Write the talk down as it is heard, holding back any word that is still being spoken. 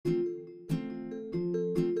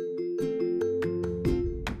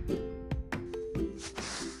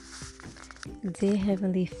Dear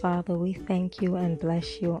Heavenly Father, we thank you and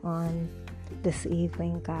bless you on this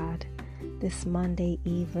evening, God. This Monday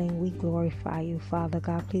evening, we glorify you, Father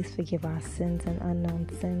God. Please forgive our sins and unknown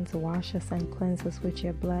sins. Wash us and cleanse us with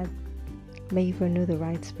your blood. May you renew the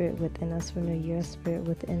right spirit within us, renew your spirit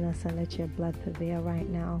within us, and let your blood prevail right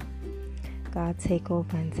now. God, take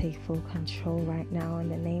over and take full control right now. In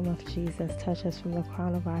the name of Jesus, touch us from the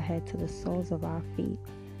crown of our head to the soles of our feet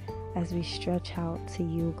as we stretch out to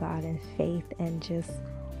you, God, in faith and just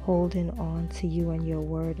holding on to you and your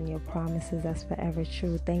word and your promises that's forever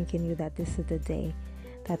true. Thanking you that this is the day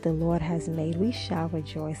that the Lord has made. We shall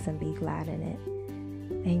rejoice and be glad in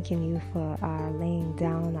it. Thanking you for our laying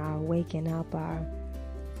down, our waking up, our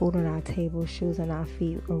food on our table, shoes on our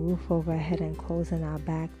feet, a roof over our head, and clothes on our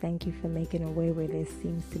back. Thank you for making a way where there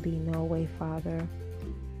seems to be no way, Father.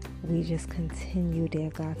 We just continue,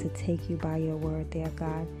 dear God, to take you by your word, dear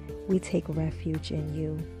God. We take refuge in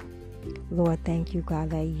you. Lord, thank you,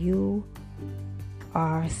 God, that you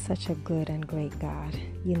are such a good and great God.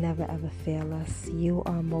 You never ever fail us. You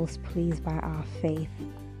are most pleased by our faith,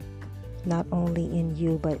 not only in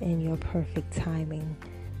you, but in your perfect timing.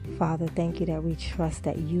 Father, thank you that we trust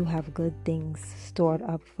that you have good things stored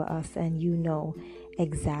up for us and you know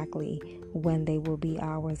exactly when they will be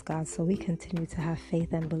ours, God. So we continue to have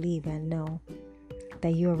faith and believe and know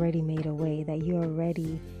that you already made a way, that you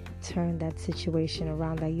already turned that situation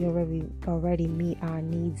around, that you already meet our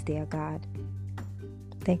needs, dear God.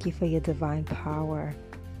 Thank you for your divine power.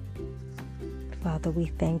 Father, we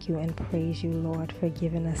thank you and praise you, Lord, for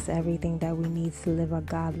giving us everything that we need to live a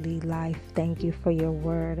godly life. Thank you for your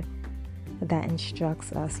word that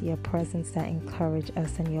instructs us, your presence that encourages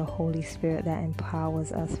us, and your Holy Spirit that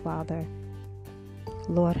empowers us, Father.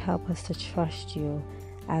 Lord, help us to trust you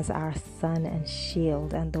as our sun and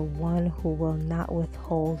shield and the one who will not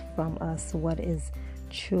withhold from us what is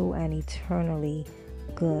true and eternally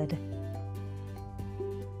good.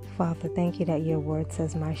 Father, thank you that your word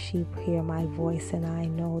says, my sheep hear my voice and I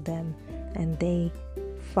know them and they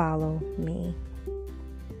follow me.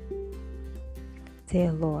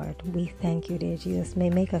 Dear Lord, we thank you, dear Jesus.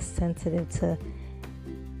 May make us sensitive to,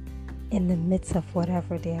 in the midst of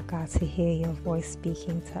whatever, dear God, to hear your voice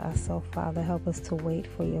speaking to us. So, Father, help us to wait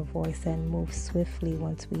for your voice and move swiftly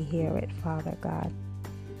once we hear it, Father God.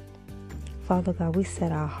 Father God, we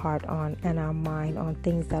set our heart on and our mind on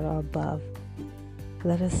things that are above.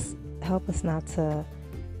 Help us not to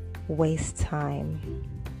waste time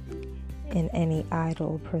in any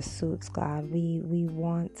idle pursuits, God. We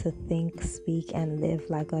want to think, speak, and live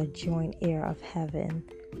like a joint heir of heaven.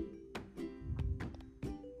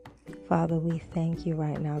 Father, we thank you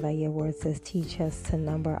right now that your word says, teach us to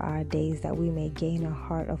number our days that we may gain a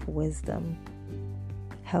heart of wisdom.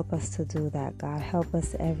 Help us to do that, God. Help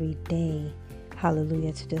us every day,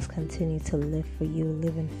 hallelujah, to just continue to live for you,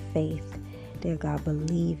 live in faith, dear God,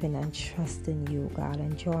 believing and trust in you, God,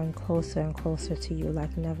 and drawing closer and closer to you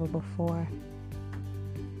like never before.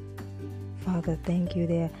 Father, thank you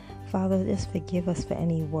there. Father, just forgive us for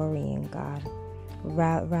any worrying, God.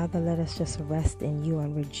 Rather let us just rest in you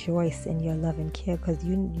and rejoice in your love and care, because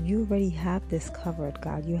you already have this covered,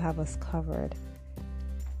 God. You have us covered.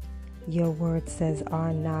 Your word says,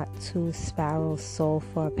 are not 2 sparrows sold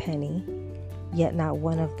for a penny? Yet not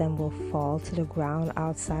one of them will fall to the ground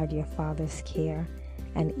outside your Father's care,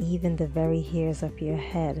 and even the very hairs of your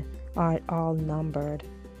head are all numbered.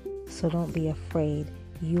 So don't be afraid.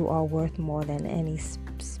 You are worth more than any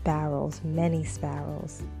sparrows, many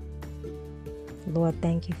sparrows. Lord,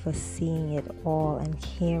 thank you for seeing it all and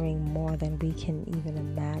caring more than we can even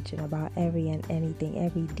imagine about every and anything.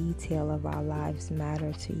 Every detail of our lives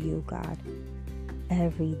matter to you, God.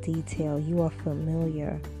 Every detail. You are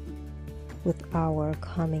familiar with our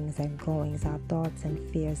comings and goings, our thoughts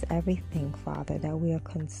and fears, everything, Father, that we are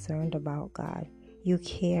concerned about, God. You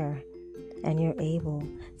care and you're able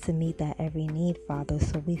to meet that every need, Father.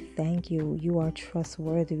 So we thank you. You are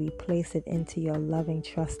trustworthy. We place it into your loving,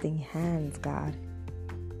 trusting hands, God.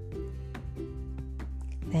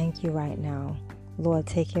 Thank you right now. Lord,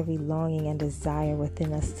 take every longing and desire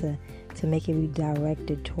within us to make it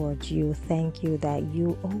redirected towards you. Thank you that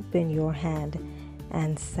you open your hand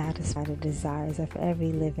and satisfy the desires of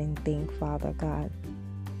every living thing, Father God.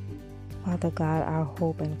 Father God, our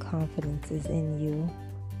hope and confidence is in you.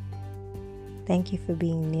 Thank you for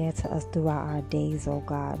being near to us throughout our days, oh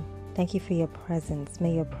God. Thank you for your presence.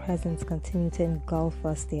 May your presence continue to engulf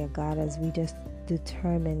us, dear God, as we just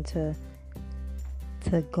determine to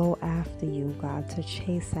go after you, God, to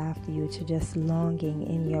chase after you, to just longing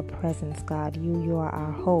in your presence, God. You are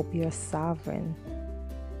our hope. You're sovereign.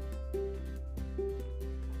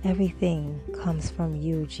 Everything comes from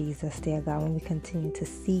you, Jesus, dear God. When we continue to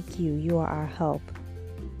seek you, you are our help.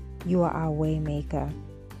 You are our way maker.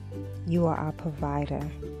 You are our provider.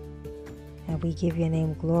 And we give your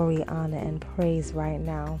name glory, honor, and praise right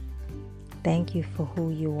now. Thank you for who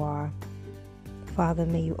you are. Father,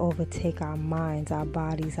 may you overtake our minds, our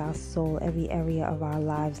bodies, our soul, every area of our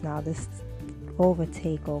lives now. This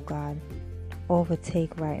overtake, oh God.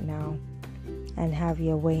 Overtake right now. And have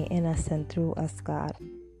your way in us and through us, God.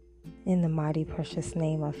 In the mighty, precious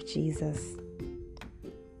name of Jesus.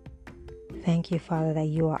 Thank you, Father, that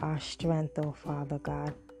you are our strength, oh Father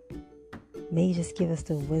God. May you just give us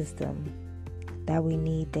the wisdom that we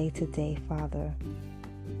need day to day, Father.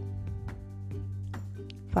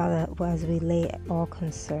 Father, as we lay all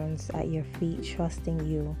concerns at your feet, trusting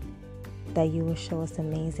you, that you will show us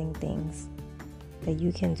amazing things that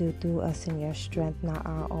you can do through us in your strength, not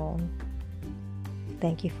our own.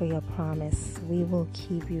 Thank you for your promise. We will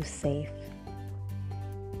keep you safe.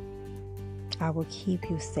 I will keep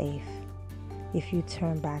you safe. If you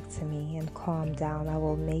turn back to me and calm down, I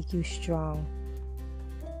will make you strong.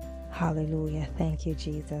 Hallelujah. Thank you,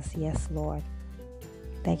 Jesus. Yes, Lord.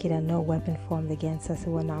 Thank you that no weapon formed against us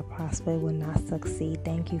will not prosper, will not succeed.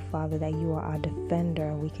 Thank you, Father, that you are our defender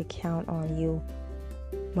and we could count on you.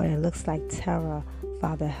 When it looks like terror,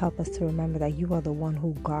 Father, help us to remember that you are the one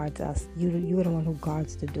who guards us. You are the one who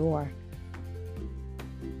guards the door.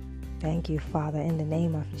 Thank you, Father, in the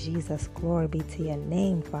name of Jesus. Glory be to your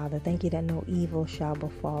name, Father. Thank you that no evil shall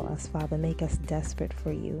befall us, Father. Make us desperate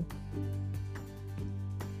for you.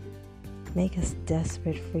 Make us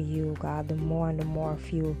desperate for you, God, the more and the more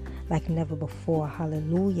of you like never before.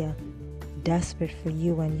 Hallelujah. Desperate for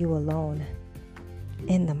you and you alone.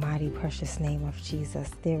 In the mighty, precious name of Jesus,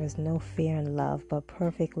 there is no fear in love, but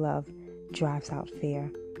perfect love drives out fear.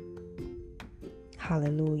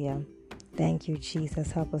 Hallelujah. Thank you,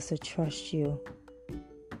 Jesus. Help us to trust you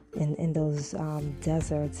in those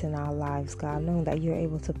deserts in our lives, God, knowing that you're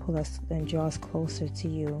able to pull us and draw us closer to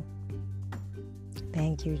you.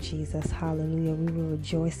 Thank you, Jesus. Hallelujah. We will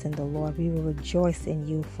rejoice in the Lord. We will rejoice in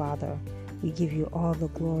you, Father. We give you all the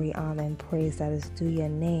glory, honor, and praise that is due your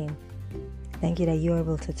name. Thank you that you're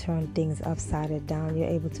able to turn things upside down. You're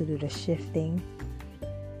able to do the shifting.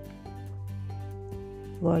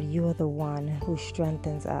 Lord, you are the one who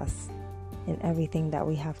strengthens us in everything that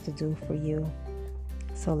we have to do for you.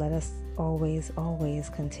 So let us always, always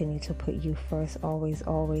continue to put you first. Always,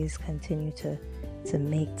 always continue to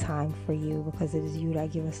make time for you, because it is you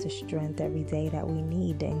that give us the strength every day that we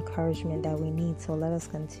need, the encouragement that we need. So let us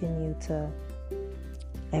continue to,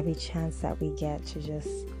 every chance that we get, to just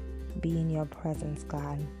be in your presence,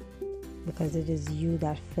 God, because it is you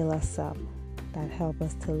that fill us up, that help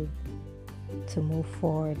us to move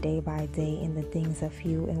forward day by day in the things of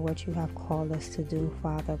you and what you have called us to do,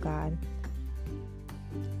 Father God.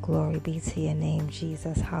 Glory be to your name,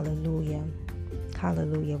 Jesus. Hallelujah.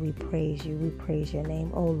 Hallelujah. We praise you. We praise your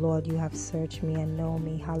name. Oh Lord, you have searched me and know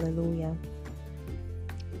me. Hallelujah.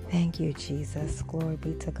 Thank you, Jesus. Glory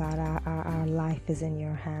be to God. Our life is in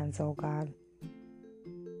your hands, oh God.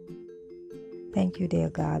 Thank you, dear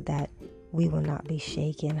God, that we will not be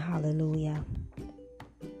shaken. Hallelujah.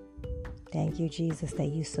 Thank you, Jesus, that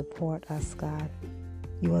you support us, God.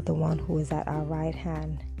 You are the one who is at our right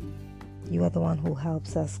hand. You are the one who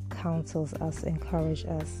helps us, counsels us, encourages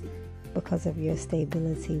us. Because of your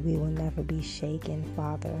stability, we will never be shaken,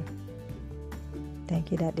 Father.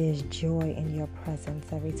 Thank you that there's joy in your presence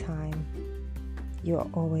every time. You're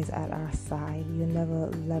always at our side. You never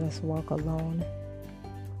let us walk alone.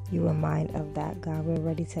 You remind of that, God. We're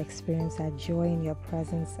ready to experience that joy in your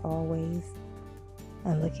presence always.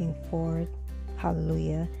 And looking forward,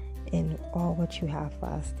 hallelujah, in all what you have for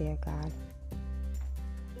us, dear God.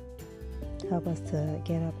 Help us to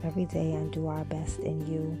get up every day and do our best in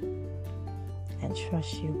you and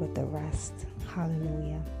trust you with the rest.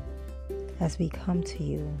 Hallelujah. As we come to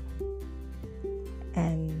you,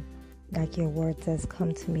 and like your word says,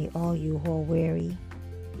 come to me, all you who are weary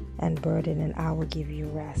and burdened, and I will give you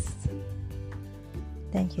rest.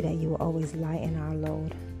 Thank you that you will always lighten our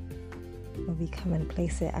load when we come and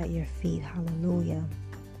place it at your feet. Hallelujah.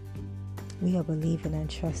 We are believing and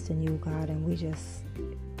trusting you, God, and we just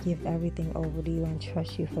give everything over to you and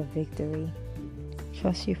trust you for victory.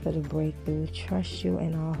 Trust you for the breakthrough. Trust you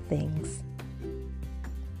in all things.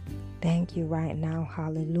 Thank you right now,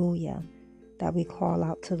 hallelujah, that we call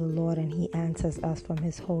out to the Lord and he answers us from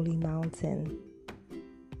his holy mountain.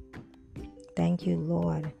 Thank you,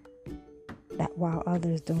 Lord, that while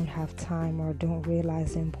others don't have time or don't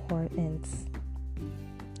realize the importance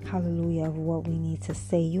hallelujah, of what we need to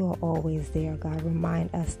say. You are always there, God.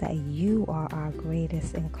 Remind us that you are our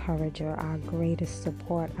greatest encourager, our greatest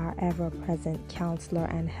support, our ever-present counselor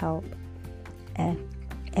and help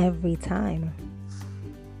every time.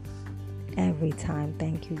 Every time.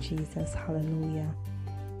 Thank you, Jesus. Hallelujah.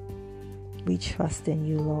 We trust in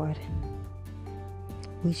you, Lord.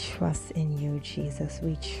 We trust in you, Jesus.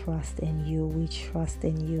 We trust in you. We trust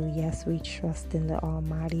in you. Yes, we trust in the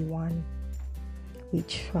Almighty One. We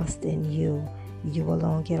trust in you. You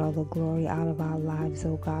alone get all the glory out of our lives,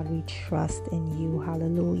 oh God. We trust in you.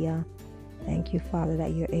 Hallelujah. Thank you, Father,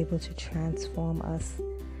 that you're able to transform us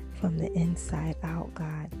from the inside out,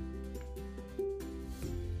 God.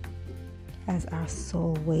 As our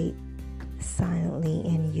soul waits silently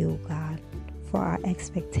in you, God, for our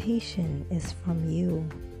expectation is from you.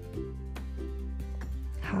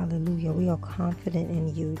 Hallelujah. We are confident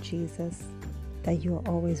in you, Jesus, that you are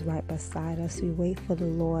always right beside us. We wait for the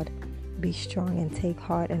Lord. Be strong and take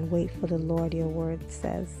heart and wait for the Lord, your word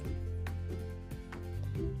says,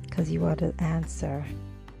 because you are the answer.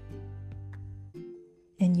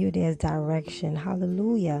 In you there's direction.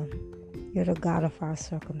 Hallelujah. You're the God of our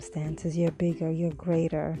circumstances. You're bigger. You're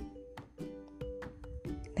greater.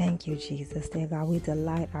 Thank you, Jesus. Dear God, we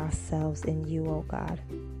delight ourselves in you, oh God.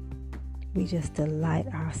 We just delight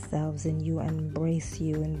ourselves in you and embrace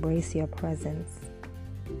your presence.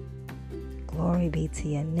 Glory be to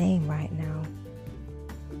your name right now.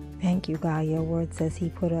 Thank you, God. Your word says he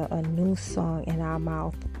put a new song in our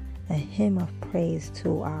mouth, a hymn of praise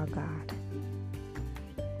to our God.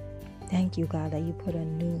 Thank you, God, that you put a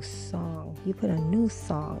new song. You put a new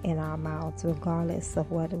song in our mouths regardless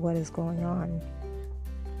of what is going on.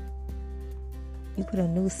 You put a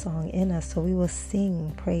new song in us, so we will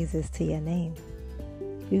sing praises to your name.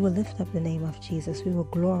 We will lift up the name of Jesus. We will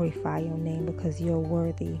glorify your name because you're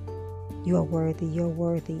worthy. You are worthy. You're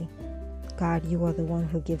worthy. God, you are the one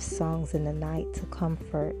who gives songs in the night to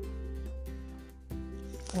comfort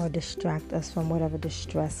or distract us from whatever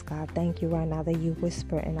distress, God. Thank you right now that you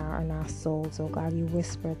whisper in our souls, oh God. You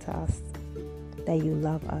whisper to us that you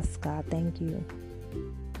love us, God. Thank you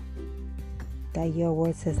that your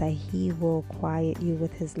word says that he will quiet you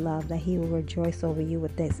with his love, that he will rejoice over you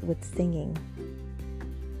with singing.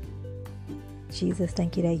 Jesus,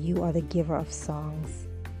 thank you that you are the giver of songs.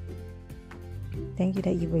 Thank you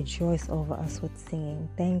that you rejoice over us with singing.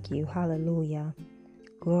 Thank you. Hallelujah.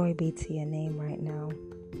 Glory be to your name right now.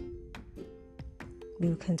 We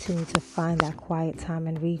will continue to find that quiet time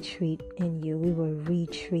and retreat in you. We will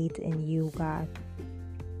retreat in you, God.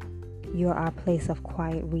 You're our place of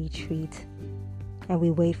quiet retreat. And we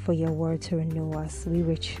wait for your word to renew us. We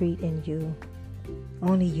retreat in you.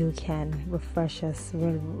 Only you can refresh us,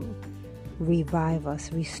 revive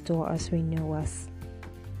us, restore us, renew us.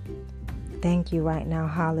 Thank you right now.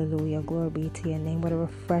 Hallelujah. Glory be to your name. What a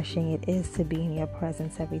refreshing it is to be in your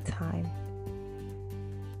presence every time.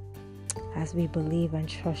 As we believe and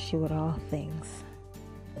trust you with all things.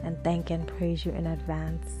 And thank and praise you in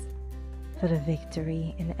advance for the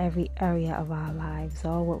victory in every area of our lives.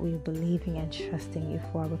 All what we're believing and trusting you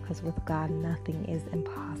for, because with God nothing is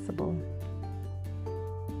impossible.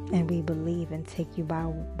 And we believe and take you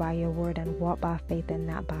by your word and walk by faith and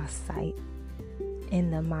not by sight. In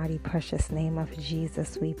the mighty precious name of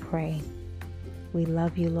Jesus we pray. We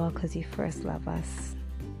love you, Lord, because you first love us.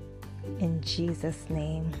 In Jesus'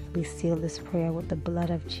 name, we seal this prayer with the blood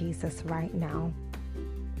of Jesus right now.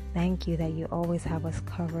 Thank you that you always have us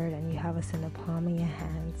covered and you have us in the palm of your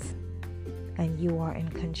hands. And you are in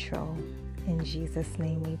control. In Jesus'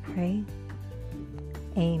 name we pray.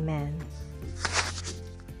 Amen.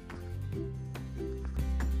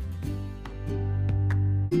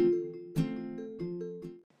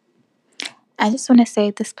 I just want to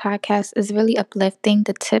say this podcast is really uplifting.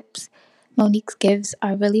 The tips Monique gives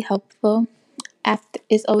are really helpful.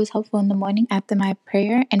 It's always helpful in the morning after my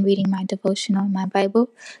prayer and reading my devotional in my Bible.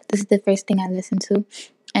 This is the first thing I listen to,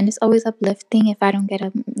 and it's always uplifting. If I don't get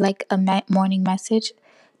a morning message,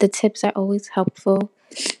 the tips are always helpful.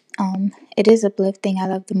 It is uplifting. I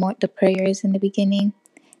love the prayers in the beginning,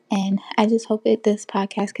 and I just hope this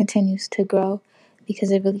podcast continues to grow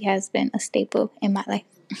because it really has been a staple in my life.